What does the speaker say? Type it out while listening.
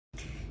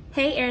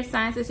Hey air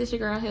signs, this is your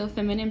girl Healed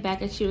Feminine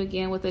back at you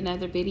again with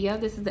another video.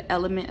 This is the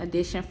element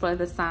edition for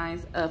the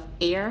signs of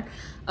air,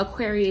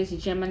 Aquarius,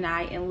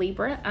 Gemini, and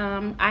Libra.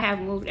 I have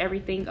moved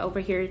everything over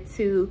here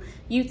to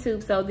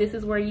YouTube, so this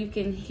is where you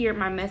can hear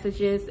my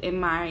messages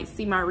and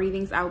see my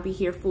readings. I'll be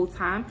here full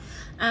time.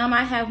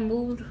 I have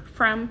moved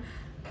from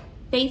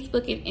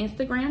Facebook and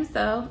Instagram,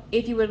 so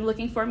if you were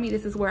looking for me,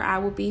 this is where I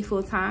will be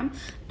full time.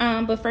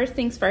 But first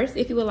things first,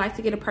 if you would like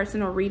to get a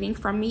personal reading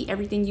from me,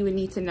 everything you would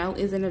need to know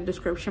is in the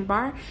description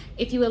bar.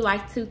 If you would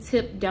like to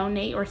tip,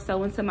 donate, or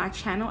sow into my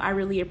channel, I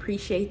really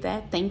appreciate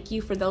that. Thank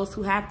you for those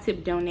who have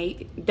tipped,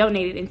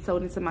 donated, and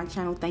sewed into my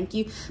channel. Thank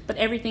you. But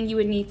everything you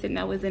would need to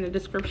know is in the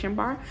description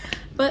bar.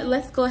 But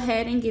let's go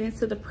ahead and get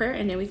into the prayer,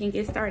 and then we can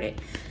get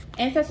started.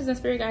 Ancestors and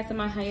spirit guides in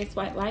my highest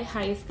white light,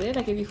 highest good,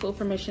 I give you full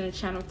permission to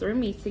channel through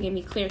me to give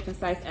me clear,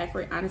 concise,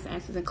 accurate, honest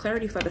answers and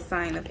clarity for the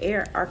sign of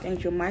air.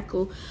 Archangel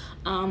Michael,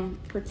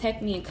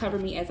 protect me and cover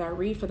me as I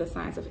read for the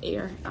signs of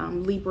air,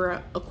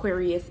 Libra,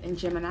 Aquarius, and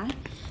Gemini.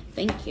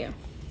 Thank you.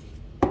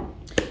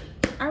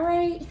 All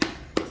right,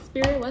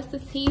 spirit, what's the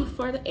tea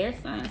for the air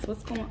signs?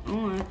 What's going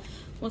on?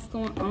 What's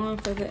going on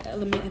for the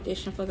element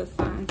edition for the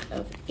signs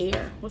of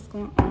air? What's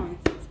going on,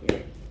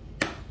 spirit?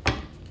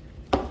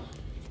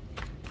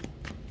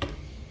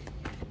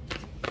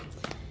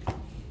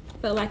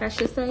 Felt like I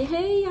should say,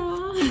 hey,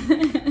 y'all.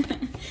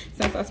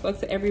 Since I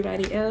spoke to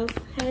everybody else,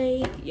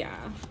 hey,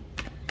 y'all.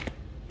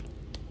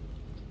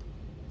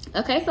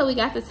 Okay, so we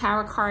got the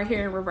Tower card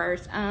here in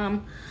reverse.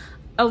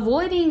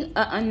 Avoiding an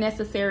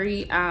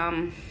unnecessary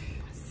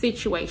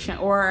situation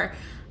or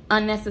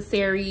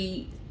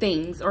unnecessary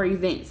things or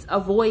events.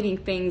 Avoiding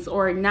things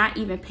or not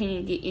even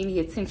paying any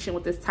attention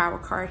with this Tower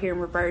card here in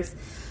reverse.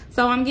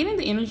 So I'm getting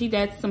the energy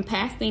that some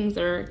past things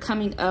are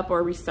coming up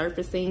or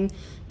resurfacing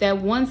that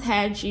once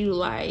had you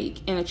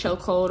like in a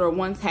chokehold or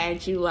once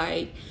had you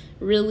like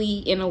really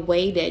in a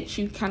way that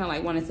you kind of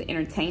like wanted to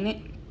entertain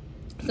it.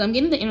 So I'm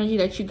getting the energy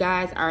that you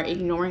guys are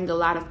ignoring a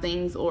lot of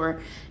things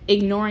or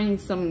ignoring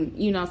some,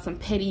 you know, some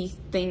petty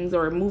things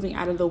or moving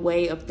out of the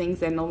way of things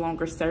that no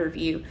longer serve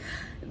you.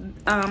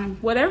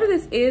 Whatever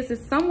this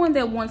is someone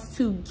that wants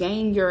to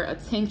gain your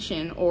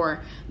attention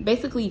or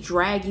basically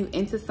drag you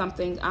into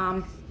something.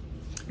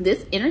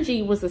 This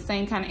energy was the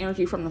same kind of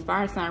energy from the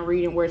fire sign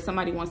reading where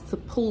somebody wants to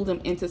pull them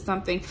into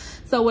something.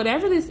 So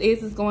whatever this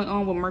is going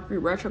on with Mercury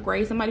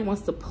retrograde. Somebody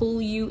wants to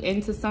pull you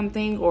into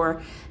something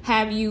or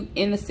have you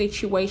in a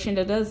situation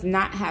that does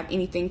not have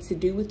anything to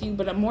do with you.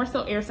 But more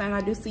so air sign,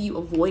 I do see you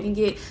avoiding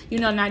it, you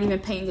know, not even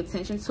paying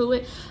attention to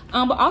it.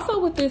 But also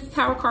with this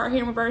Tower card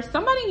here in reverse,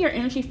 somebody in your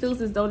energy feels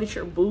as though that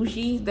you're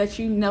bougie, that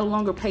you no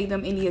longer pay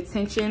them any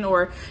attention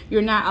or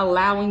you're not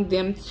allowing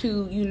them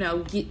to, you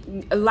know,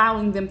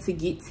 allowing them to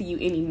get to you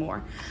anymore.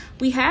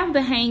 We have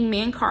the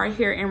Hangman card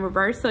here in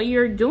reverse. So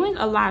you're doing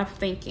a lot of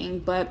thinking,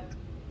 but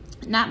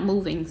not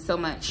moving so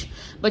much.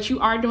 But you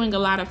are doing a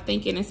lot of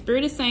thinking. And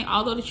Spirit is saying,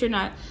 although that you're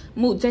not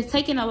they're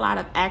taking a lot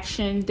of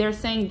action, they're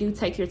saying do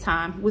take your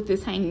time with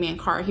this Hangman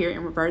card here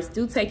in reverse.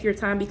 Do take your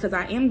time because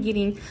I am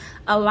getting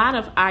a lot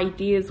of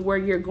ideas where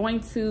you're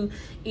going to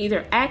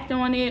either act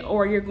on it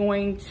or you're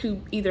going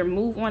to either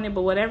move on it.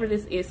 But whatever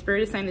this is,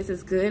 Spirit is saying this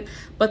is good.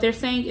 But they're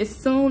saying as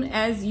soon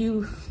as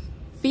you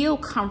feel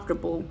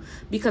comfortable,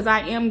 because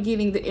I am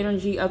getting the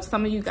energy of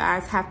some of you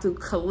guys have to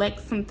collect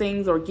some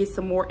things or get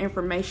some more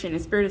information,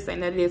 and Spirit is saying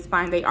that it is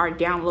fine. They are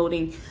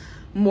downloading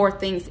more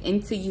things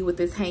into you with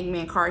this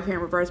Hangman card here in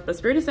reverse. But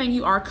Spirit is saying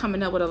you are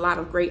coming up with a lot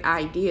of great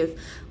ideas,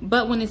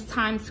 but when it's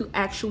time to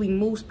actually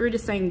move, Spirit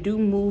is saying do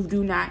move,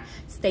 do not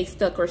stay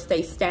stuck or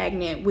stay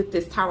stagnant with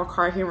this Tower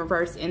card here in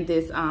reverse and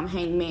this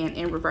Hangman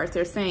in reverse.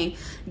 They're saying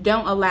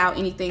don't allow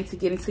anything to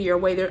get into your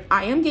way.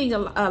 I am getting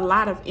a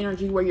lot of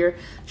energy where you're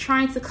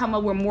trying to come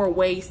up with more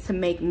ways to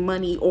make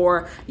money,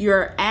 or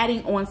you're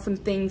adding on some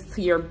things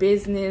to your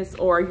business,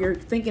 or you're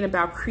thinking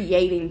about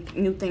creating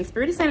new things.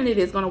 Spirit is saying it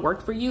is going to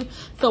work for you.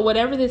 So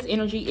whatever this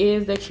energy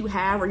is that you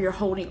have or you're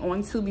holding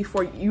on to,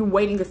 before you're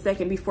waiting a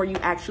second before you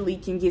actually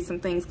can get some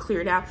things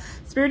cleared out,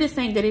 Spirit is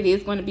saying that it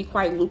is going to be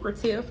quite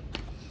lucrative.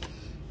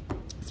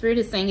 Spirit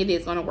is saying it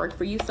is going to work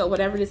for you. So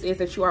whatever this is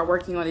that you are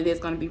working on, it is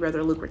going to be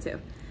rather lucrative.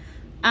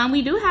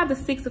 We do have the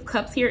Six of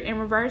Cups here in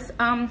reverse.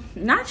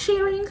 Not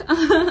sharing.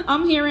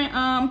 I'm hearing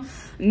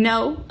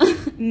no.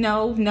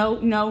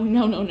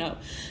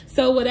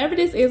 So whatever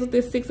this is with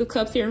this Six of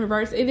Cups here in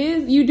reverse, it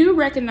is, you do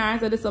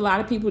recognize that it's a lot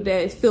of people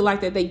that feel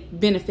like that they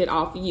benefit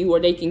off of you or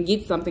they can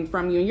get something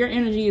from you. And your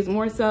energy is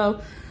more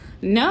so,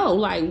 no,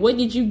 like, what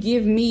did you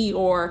give me,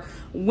 or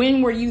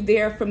when were you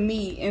there for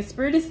me? And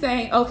Spirit is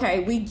saying,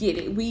 okay, we get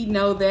it. We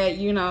know that,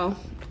 you know,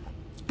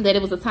 that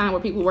it was a time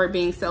where people were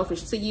being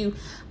selfish to you,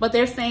 but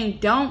they're saying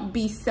don't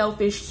be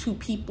selfish to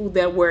people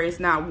that where it's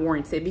not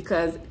warranted,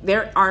 because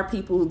there are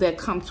people that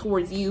come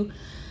towards you,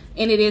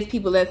 and it is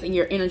people that's in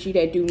your energy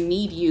that do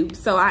need you.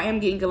 So I am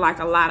getting like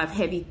a lot of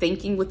heavy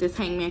thinking with this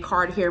Hangman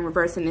card here in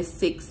reverse and this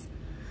Six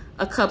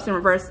of Cups in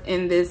reverse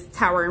and this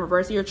Tower in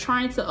reverse. You're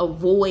trying to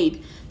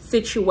avoid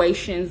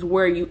situations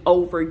where you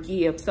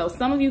overgive. So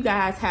some of you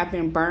guys have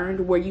been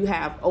burned where you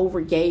have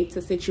overgave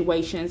to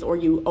situations or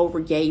you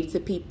overgave to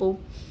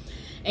people.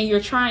 and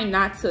you're trying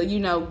not to, you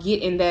know,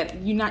 get in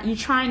that, you're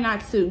trying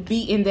not to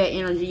be in that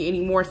energy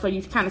anymore. So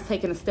you've kind of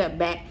taken a step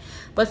back.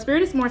 But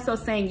Spirit is more so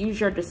saying use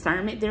your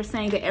discernment. They're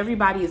saying that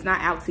everybody is not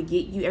out to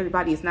get you.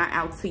 Everybody is not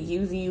out to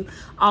use you.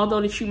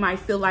 Although that you might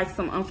feel like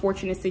some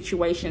unfortunate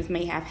situations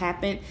may have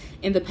happened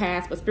in the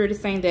past. But Spirit is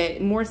saying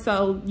that more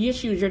so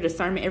just use your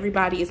discernment.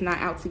 Everybody is not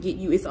out to get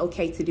you. It's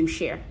okay to do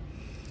share.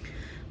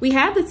 We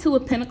have the Two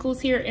of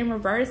Pentacles here in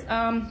reverse.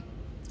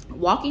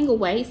 Walking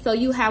away. So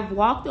you have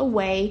walked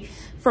away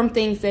from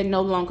things that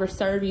no longer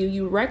serve you.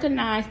 You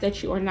recognize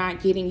that you are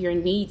not getting your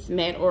needs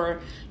met,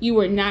 or you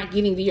are not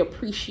getting the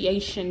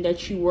appreciation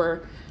that you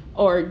were,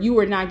 or you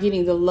were not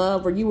getting the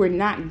love, or you were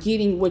not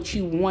getting what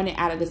you wanted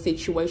out of the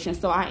situation.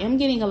 So I am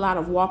getting a lot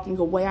of walking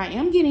away. I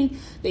am getting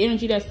the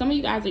energy that some of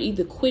you guys are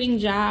either quitting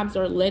jobs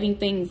or letting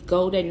things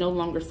go that no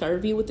longer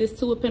serve you with this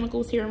Two of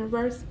Pentacles here in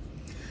reverse.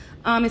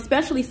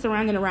 Especially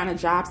surrounding around a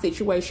job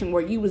situation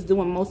where you was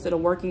doing most of the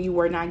work and you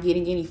were not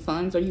getting any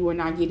funds, or you were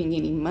not getting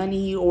any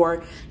money,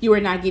 or you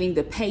were not getting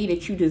the pay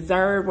that you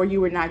deserve, or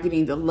you were not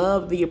getting the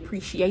love, the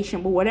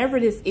appreciation. But whatever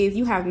this is,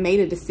 you have made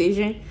a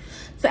decision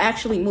to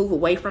actually move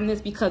away from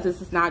this because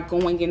this is not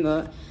going in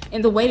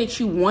the way that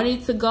you want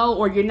it to go,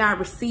 or you're not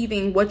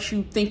receiving what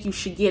you think you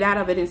should get out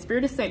of it. And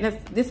Spirit is saying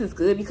this is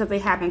good because they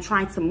have been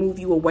trying to move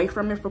you away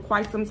from it for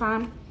quite some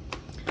time.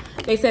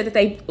 They said that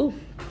they, oh,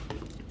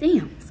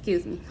 damn.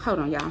 Excuse me. Hold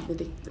on, y'all.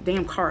 The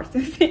damn car.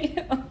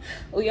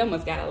 Oh, you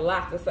almost got a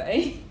lot to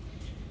say.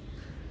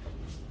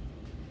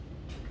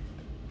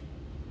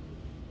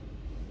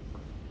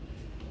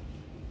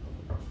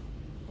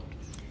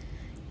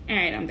 All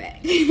right, I'm back.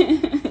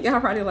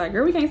 Y'all probably like,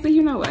 girl, we can't see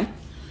you no way.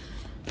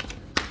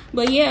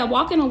 But yeah,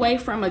 walking away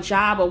from a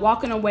job or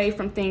walking away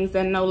from things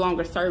that no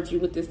longer serves you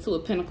with this Two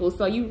of Pentacles.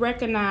 So you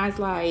recognize,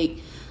 like,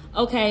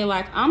 okay,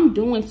 like I'm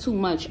doing too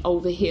much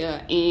over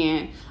here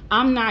and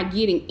I'm not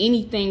getting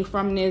anything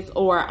from this,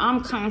 or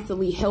I'm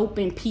constantly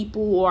helping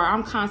people, or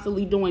I'm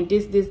constantly doing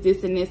this,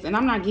 and this, and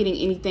I'm not getting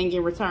anything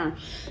in return.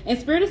 And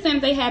Spirit is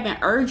saying they have been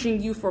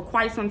urging you for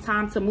quite some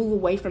time to move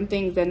away from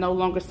things that no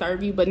longer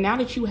serve you. But now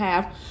that you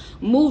have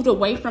moved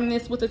away from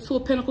this with the Two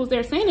of Pentacles,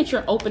 they're saying that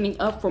you're opening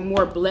up for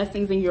more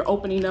blessings and you're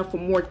opening up for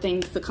more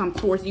things to come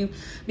towards you.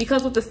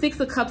 Because with the Six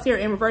of Cups here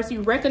in reverse,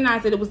 you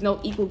recognize that it was no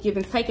equal give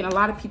and take, and a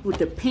lot of people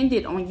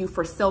depended on you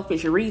for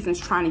selfish reasons,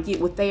 trying to get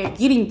what they are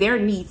getting their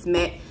needs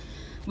met,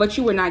 but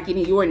you were not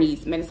getting your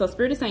needs met. So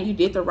Spirit is saying you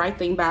did the right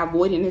thing by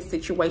avoiding this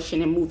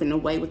situation and moving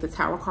away with the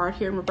Tower card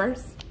here in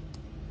reverse.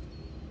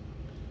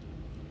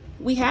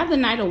 We have the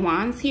Knight of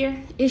Wands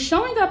here. It's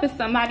showing up as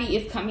somebody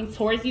is coming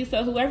towards you.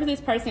 So whoever this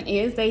person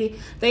is,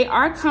 they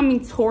are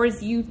coming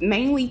towards you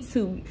mainly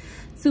to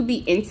be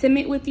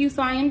intimate with you.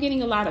 So I am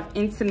getting a lot of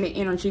intimate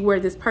energy where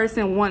this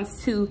person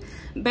wants to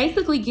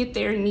basically get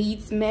their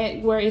needs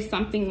met, where it's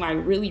something like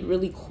really,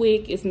 really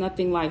quick. It's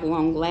nothing like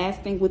long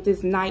lasting with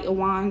this Knight of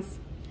Wands.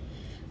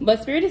 But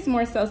Spirit is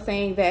more so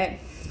saying that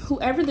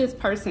whoever this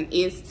person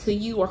is to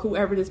you, or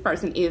whoever this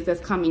person is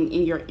that's coming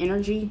in your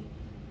energy.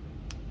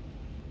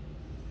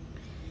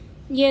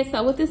 Yeah,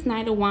 so with this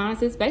Knight of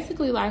Wands, it's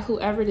basically like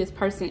whoever this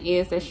person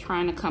is that's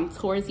trying to come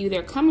towards you,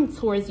 they're coming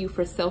towards you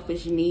for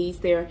selfish needs.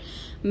 They're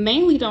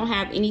mainly don't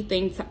have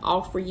anything to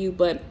offer you,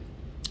 but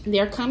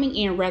they're coming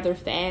in rather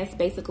fast,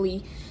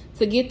 basically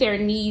to get their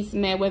needs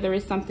met, whether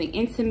it's something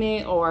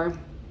intimate or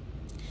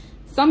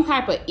some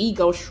type of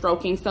ego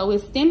stroking. So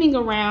it's stemming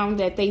around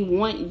that they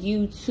want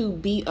you to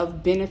be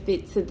of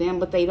benefit to them,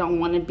 but they don't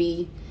want to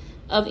be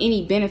of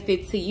any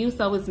benefit to you.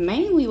 So it's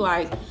mainly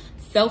like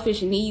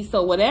selfish needs.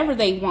 So whatever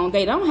they want,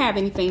 they don't have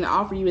anything to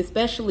offer you,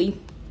 especially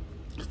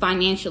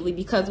financially,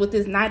 because with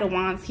this Knight of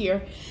Wands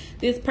here,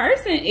 this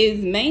person is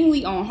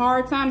mainly on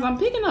hard times. I'm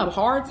picking up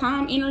hard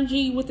time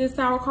energy with this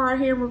Tower card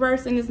here in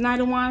reverse and this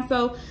Knight of Wands.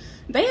 So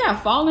they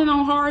have fallen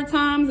on hard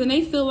times and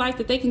they feel like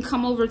that they can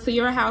come over to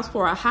your house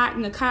for a hot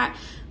and a cot.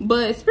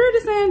 But Spirit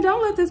is saying,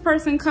 don't let this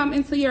person come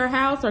into your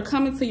house or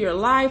come into your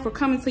life or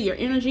come into your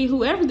energy.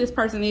 Whoever this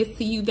person is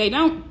to you, they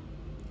don't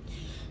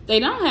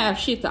have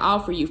shit to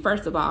offer you,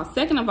 first of all.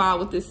 Second of all,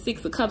 with this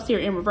Six of Cups here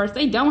in reverse,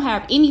 they don't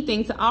have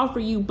anything to offer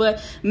you,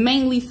 but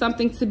mainly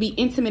something to be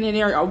intimate, and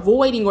they're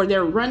avoiding or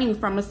they're running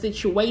from a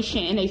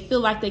situation, and they feel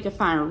like they can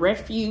find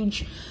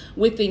refuge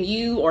within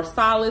you or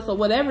solace or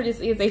whatever this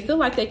is. They feel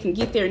like they can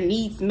get their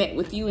needs met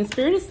with you. And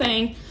Spirit is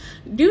saying,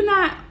 do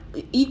not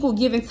equal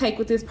give and take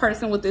with this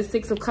person with this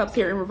Six of Cups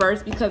here in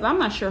reverse, because I'm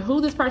not sure who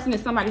this person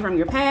is, somebody from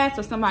your past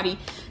or somebody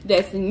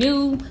that's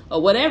new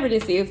or whatever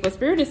this is. But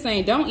Spirit is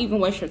saying, don't even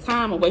waste your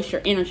time or waste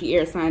your energy,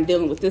 air sign,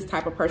 dealing with this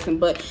type of person.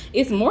 But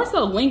it's more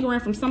so lingering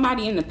from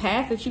somebody in the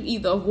past that you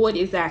either avoid.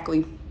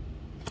 Exactly.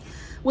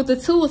 With the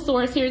Two of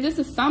Swords here, this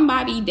is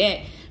somebody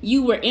that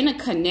you were in a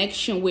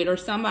connection with or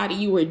somebody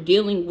you were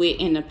dealing with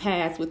in the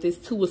past with this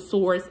Two of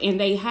Swords, and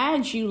they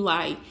had you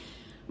like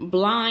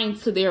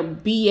blind to their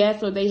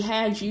BS, or they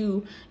had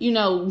you, you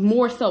know,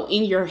 more so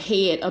in your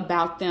head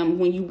about them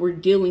when you were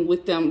dealing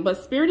with them.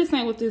 But Spirit is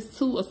saying with this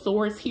Two of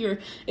Swords here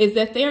is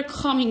that they're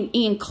coming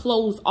in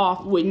closed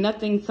off with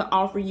nothing to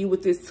offer you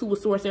with this Two of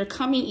Swords. They're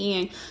coming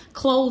in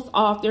closed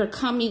off. They're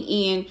coming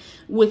in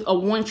with a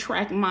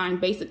one-track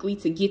mind, basically,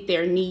 to get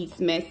their needs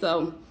met.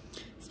 So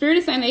Spirit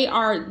is saying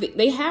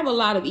they have a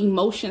lot of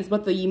emotions,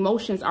 but the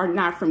emotions are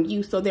not from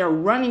you. So they're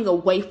running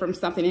away from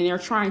something, and they're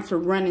trying to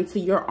run into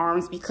your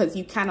arms because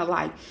you kind of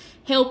like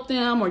helped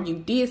them, or you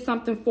did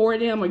something for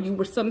them, or you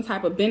were some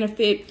type of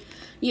benefit.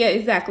 Yeah,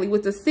 exactly.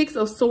 With the Six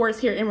of Swords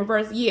here in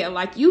reverse, yeah,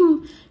 like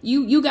you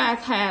guys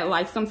had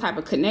like some type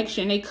of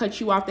connection. They cut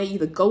you off. They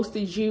either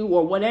ghosted you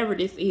or whatever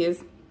this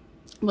is.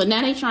 But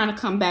now they trying to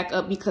come back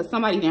up because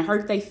somebody done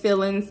hurt their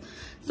feelings.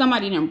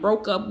 Somebody done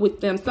broke up with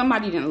them.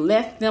 Somebody done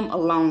left them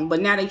alone. But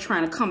now they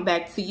trying to come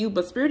back to you.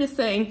 But Spirit is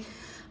saying,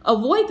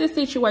 avoid this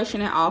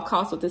situation at all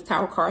costs with this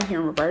Tower card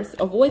here in reverse.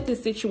 Avoid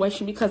this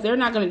situation because they're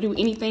not going to do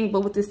anything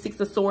but with this Six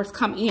of Swords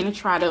come in and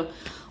try to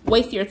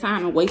waste your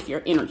time and waste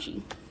your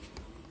energy.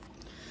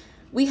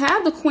 We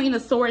have the Queen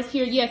of Swords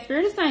here. Yeah,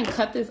 Spirit is saying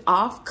cut this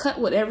off. Cut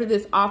whatever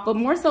this off. But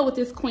more so with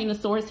this Queen of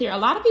Swords here. A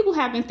lot of people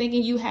have been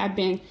thinking you have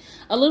been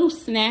a little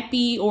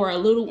snappy or a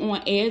little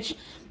on edge.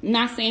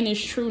 Not saying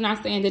it's true.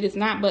 Not saying that it's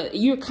not. But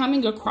you're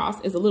coming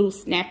across as a little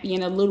snappy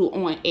and a little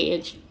on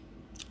edge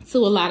to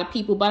a lot of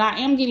people. But I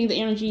am getting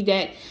the energy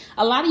that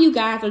a lot of you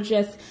guys are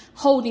just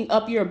holding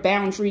up your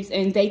boundaries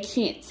and they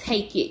can't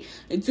take it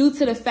due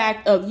to the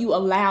fact of you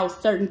allow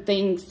certain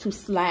things to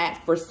slide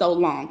for so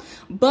long.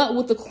 But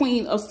with the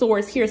Queen of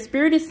Swords here,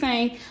 Spirit is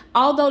saying,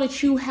 although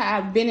that you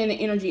have been in the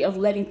energy of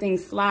letting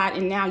things slide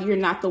and now you're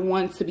not the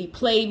one to be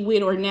played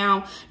with, or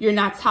now you're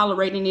not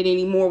tolerating it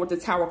anymore with the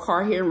Tower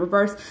card here in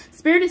reverse,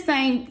 Spirit is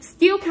saying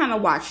still kind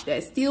of watch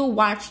that. Still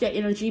watch that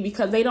energy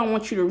because they don't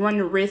want you to run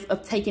the risk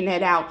of taking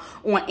that out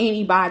on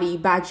anybody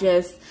by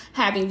just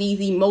having these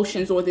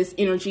emotions or this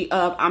energy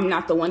of I'm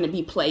not the one to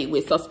be played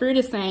with. So Spirit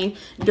is saying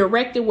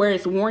direct it where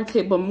it's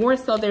warranted, but more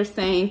so they're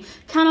saying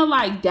kind of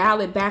like dial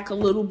it back a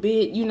little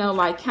bit, you know,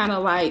 like kind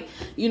of like,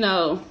 you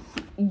know,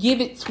 give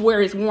it to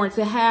where it's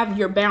warranted. Have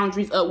your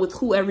boundaries up with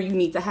whoever you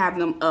need to have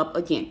them up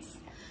against.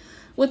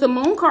 With the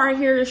Moon card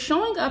here, is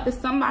showing up as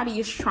somebody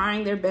is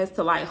trying their best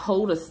to like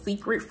hold a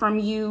secret from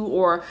you,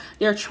 or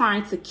they're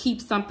trying to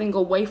keep something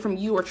away from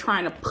you, or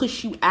trying to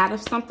push you out of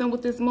something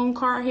with this Moon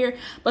card here.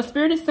 But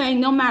Spirit is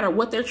saying no matter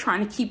what they're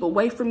trying to keep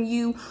away from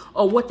you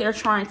or what they're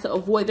trying to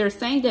avoid, they're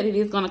saying that it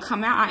is going to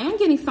come out. I am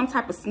getting some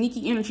type of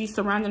sneaky energy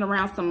surrounding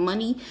around some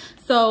money.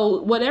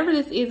 So whatever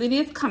this is, it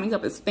is coming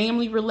up as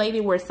family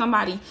related, where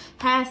somebody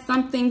has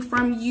something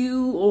from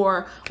you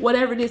or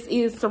whatever this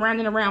is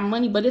surrounding around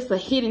money, but it's a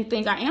hidden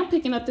thing. I am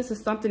picking up this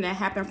is something that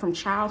happened from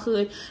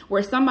childhood,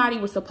 where somebody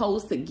was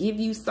supposed to give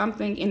you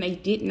something and they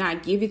did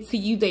not give it to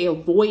you. They're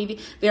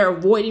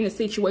avoiding the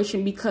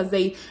situation because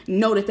they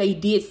know that they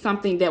did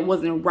something that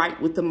wasn't right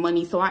with the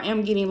money. So I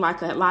am getting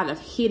like a lot of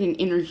hidden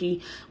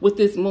energy with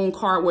this Moon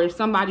card, where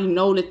somebody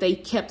know that they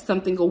kept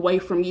something away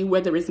from you,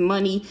 whether it's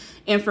money,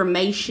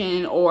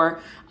 information, or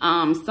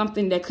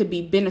something that could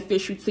be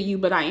beneficial to you.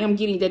 But I am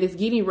getting that it's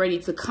getting ready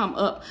to come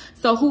up.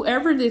 So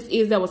whoever this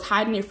is that was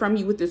hiding it from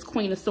you with this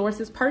Queen of Swords,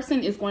 this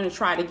person is going to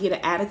try to get an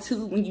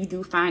attitude when you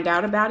do find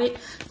out about it.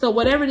 So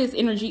whatever this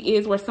energy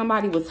is, where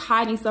somebody was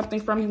hiding something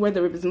from you,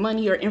 whether it was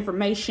money or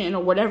information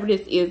or whatever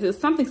this is, it's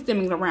something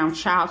stemming around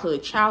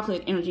childhood.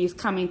 Childhood energy is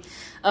coming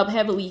up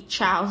heavily,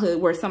 childhood,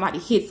 where somebody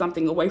hid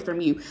something away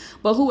from you.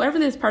 But whoever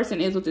this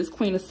person is with this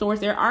Queen of Swords,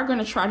 they are going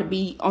to try to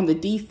be on the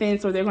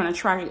defense, or they're going to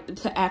try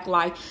to act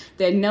like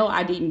that, no,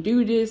 I didn't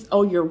do this,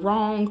 oh, you're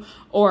wrong,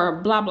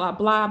 or blah, blah,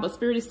 blah. But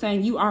Spirit is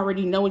saying you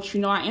already know what you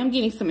know. I am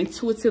getting some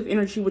intuitive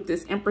energy with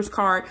this Empress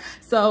card.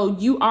 So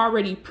you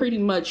already pretty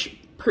much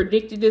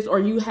predicted this, or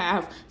you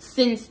have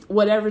sensed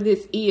whatever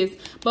this is.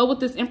 But with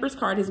this Empress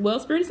card as well,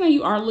 Spirit is saying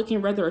you are looking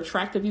rather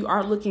attractive. You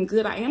are looking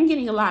good. I am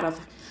getting a lot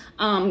of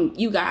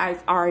you guys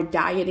are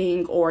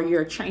dieting, or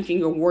you're changing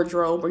your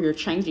wardrobe, or you're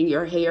changing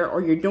your hair,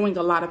 or you're doing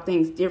a lot of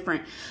things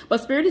different.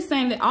 But Spirit is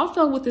saying that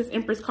also with this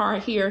Empress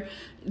card here,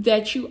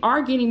 that you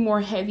are getting more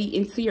heavy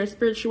into your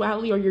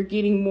spirituality, or you're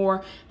getting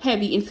more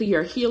heavy into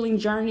your healing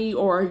journey,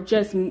 or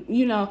just,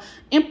 you know,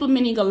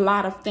 implementing a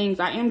lot of things.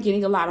 I am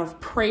getting a lot of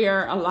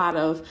prayer, a lot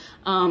of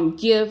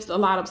gifts, a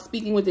lot of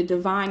speaking with the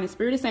divine. And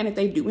Spirit is saying that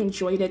they do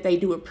enjoy that. They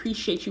do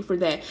appreciate you for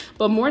that.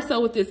 But more so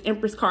with this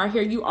Empress card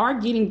here, you are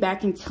getting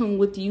back in tune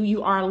with you.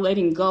 You are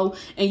letting go,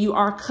 and you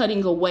are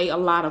cutting away a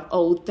lot of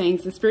old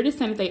things. And Spirit is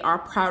saying that they are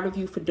proud of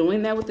you for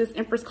doing that with this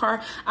Empress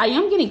card. I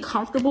am getting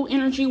comfortable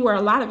energy, where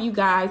a lot of you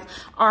guys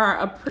are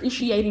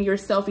appreciating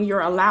yourself, and you're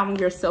allowing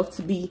yourself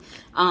to be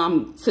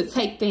to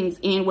take things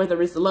in,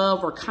 whether it's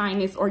love or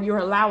kindness, or you're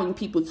allowing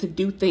people to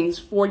do things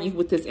for you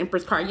with this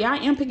Empress card. Yeah, I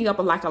am picking up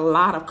a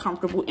lot of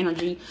comfortable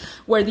energy,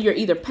 whether you're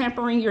either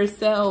pampering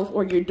yourself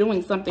or you're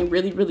doing something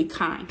really, really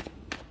kind.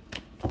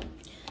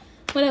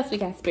 What else we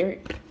got,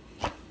 Spirit?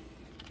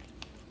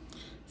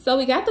 So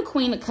we got the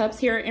Queen of Cups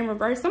here in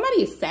reverse.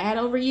 Somebody is sad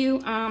over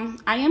you.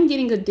 I am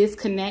getting a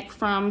disconnect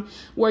from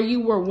where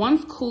you were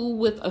once cool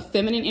with a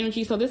feminine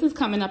energy. So this is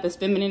coming up as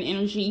feminine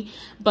energy,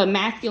 but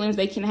masculines,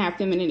 they can have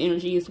feminine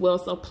energy as well.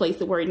 So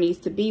place it where it needs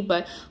to be.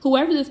 But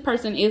whoever this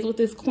person is with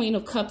this Queen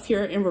of Cups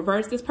here in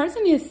reverse, this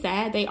person is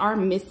sad. They are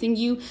missing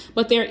you,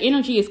 but their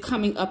energy is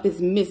coming up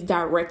as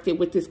misdirected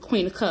with this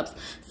Queen of Cups.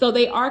 So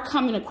they are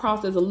coming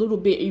across as a little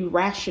bit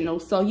irrational.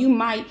 So you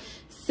might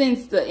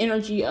sense the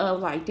energy of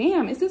like,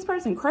 damn, is this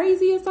person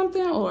crazy or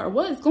something, or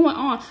what is going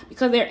on?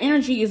 Because their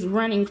energy is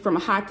running from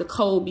hot to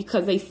cold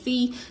because they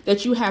see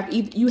that you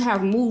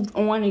have moved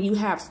on and you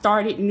have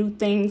started new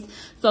things.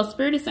 So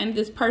Spirit is saying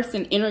this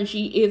person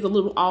energy is a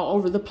little all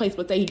over the place,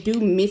 but they do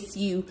miss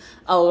you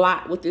a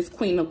lot with this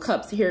Queen of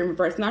Cups here in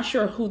reverse. Not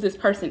sure who this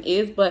person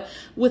is, but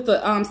with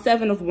the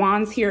Seven of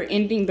Wands here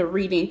ending the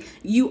reading,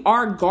 you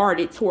are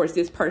guarded towards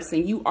this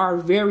person. You are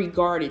very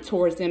guarded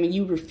towards them, and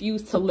you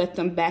refuse to let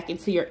them back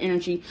into your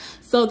energy.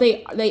 So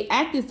they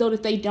act as though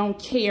that they don't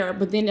care,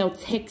 but then they'll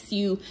text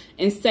you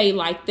and say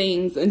like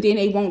things, and then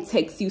they won't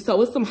text you.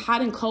 So it's some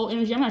hot and cold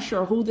energy. I'm not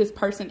sure who this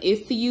person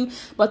is to you,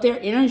 but their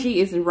energy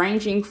is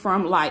ranging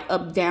from like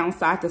up, down,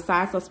 side to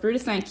side. So Spirit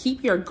is saying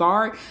keep your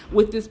guard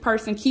with this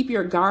person, keep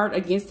your guard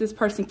against this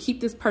person,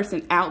 keep this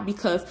person out,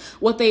 because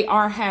what they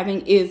are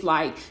having is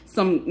like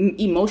some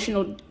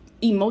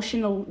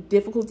emotional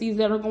difficulties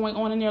that are going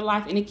on in their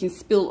life, and it can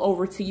spill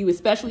over to you,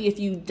 especially if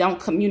you don't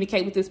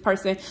communicate with this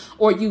person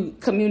or you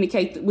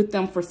communicate with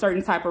them for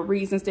certain type of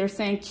reasons. They're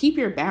saying keep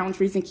your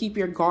boundaries and keep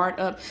your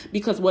guard up,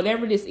 because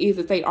whatever this is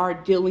that they are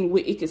dealing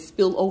with, it can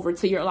spill over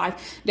to your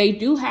life. They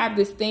do have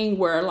this thing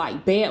where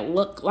like bad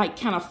luck like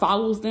kind of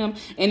follows them,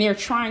 and they're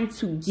trying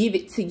to give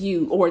it to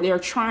you, or they're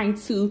trying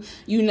to,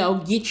 you know,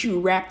 get you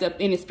wrapped up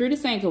in it. Spirit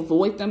is saying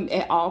avoid them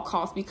at all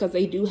costs, because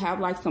they do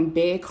have like some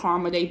bad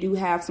karma. They do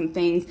have some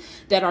things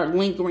that are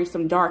lingering,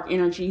 some dark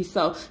energy.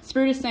 So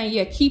Spirit is saying,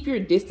 yeah, keep your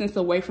distance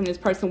away from this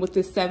person with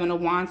this Seven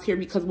of Wands here,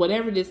 because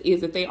whatever this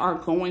is that they are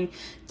going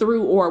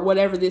through, or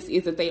whatever this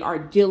is that they are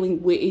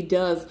dealing with, it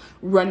does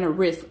run the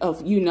risk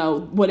of, you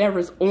know,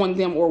 whatever's on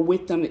them or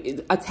with them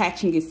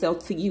attaching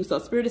itself to you. So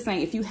Spirit is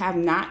saying if you have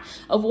not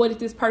avoided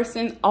this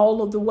person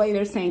all of the way,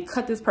 they're saying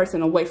cut this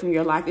person away from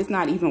your life. It's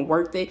not even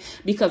worth it,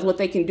 because what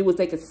they can do is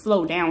they could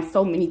slow down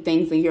so many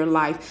things in your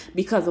life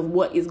because of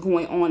what is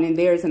going on in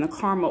theirs and the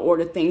karma or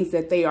the things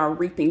that they are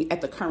reaping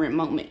at the current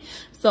moment.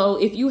 So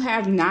if you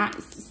have not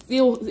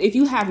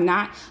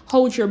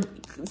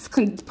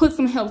put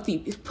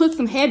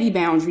some heavy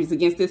boundaries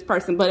against this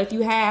person. But if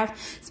you have,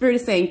 Spirit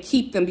is saying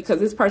keep them, because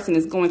this person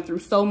is going through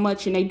so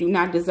much and they do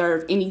not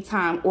deserve any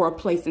time or a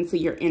place into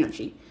your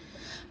energy.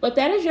 But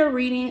that is your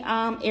reading,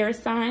 air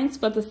signs,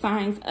 for the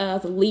signs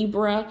of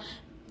Libra,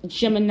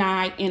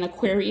 Gemini, and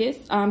Aquarius.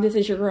 This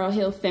is your girl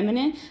Healed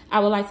Feminine. I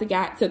would like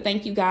to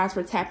thank you guys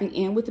for tapping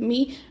in with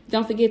me.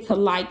 Don't forget to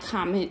like,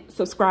 comment,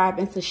 subscribe,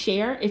 and to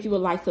share. If you would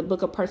like to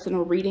book a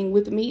personal reading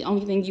with me,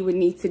 only thing you would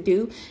need to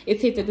do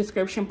is hit the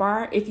description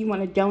bar. If you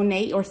want to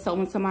donate or sew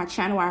into my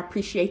channel, I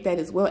appreciate that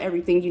as well.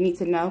 Everything you need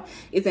to know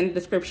is in the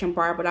description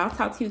bar. But I'll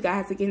talk to you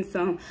guys again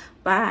soon.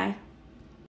 Bye.